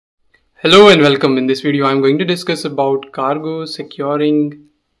Hello and welcome. In this video, I'm going to discuss about cargo securing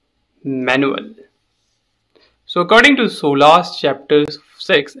manual. So according to Solas chapters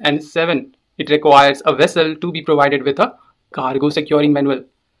 6 and 7, it requires a vessel to be provided with a cargo securing manual.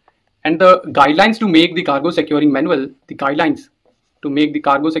 And the guidelines to make the cargo securing manual,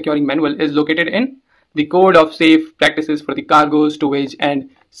 is located in the code of safe practices for the cargo, stowage and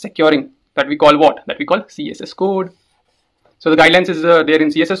securing that we call what? That we call Css Code. So the guidelines is there in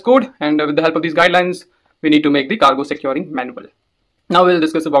Css Code, and with the help of these guidelines, we need to make the cargo securing manual. Now we'll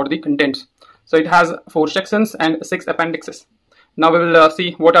discuss about the contents. So it has 4 sections and 6 appendixes. Now we will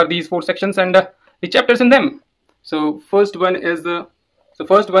see what are these 4 sections and the chapters in them. So first one is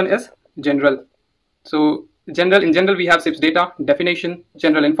general. So in general we have ship's data, definition,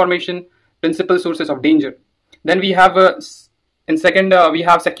 general information, principal sources of danger. Then we have in second we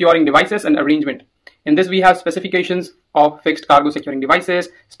have securing devices and arrangement. In this we have specifications of fixed cargo securing devices,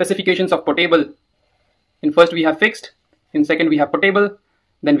 specifications of portable. In first we have fixed, in second we have portable,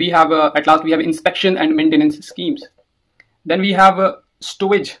 then we have at last we have inspection and maintenance schemes. Then we have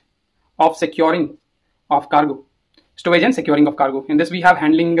stowage of securing of cargo, stowage and securing of cargo. In this we have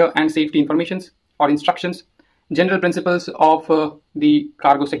handling and safety informations or instructions, general principles of the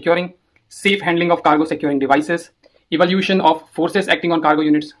cargo securing, safe handling of cargo securing devices, evaluation of forces acting on cargo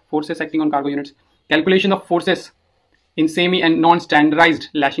units, calculation of forces in semi and non-standardized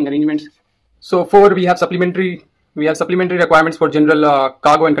lashing arrangements. So 4 we have supplementary requirements for general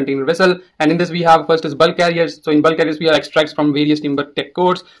cargo and container vessel, and in this we have first is bulk carriers. So in bulk carriers we have extracts from various timber tech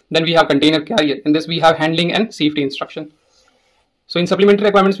codes. Then we have container carrier. In this we have handling and safety instruction. So in supplementary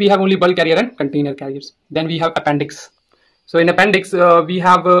requirements we have only bulk carrier and container carriers. Then we have appendix. So in appendix we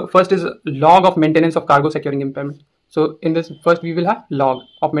have first is log of maintenance of cargo securing equipment. So in this first we will have log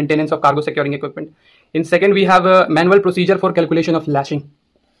of maintenance of cargo securing equipment. In second we have a manual procedure for calculation of lashing.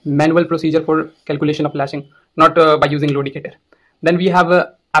 Not by using load indicator. Then we have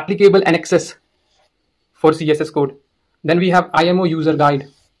applicable annexes for CSS code. Then we have IMO user guide.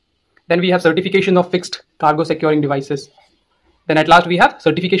 Then we have certification of fixed cargo securing devices. Then at last we have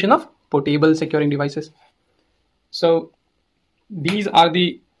certification of portable securing devices. So these are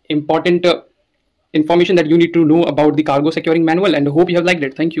the important information that you need to know about the cargo securing manual, and I hope you have liked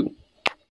it. Thank you.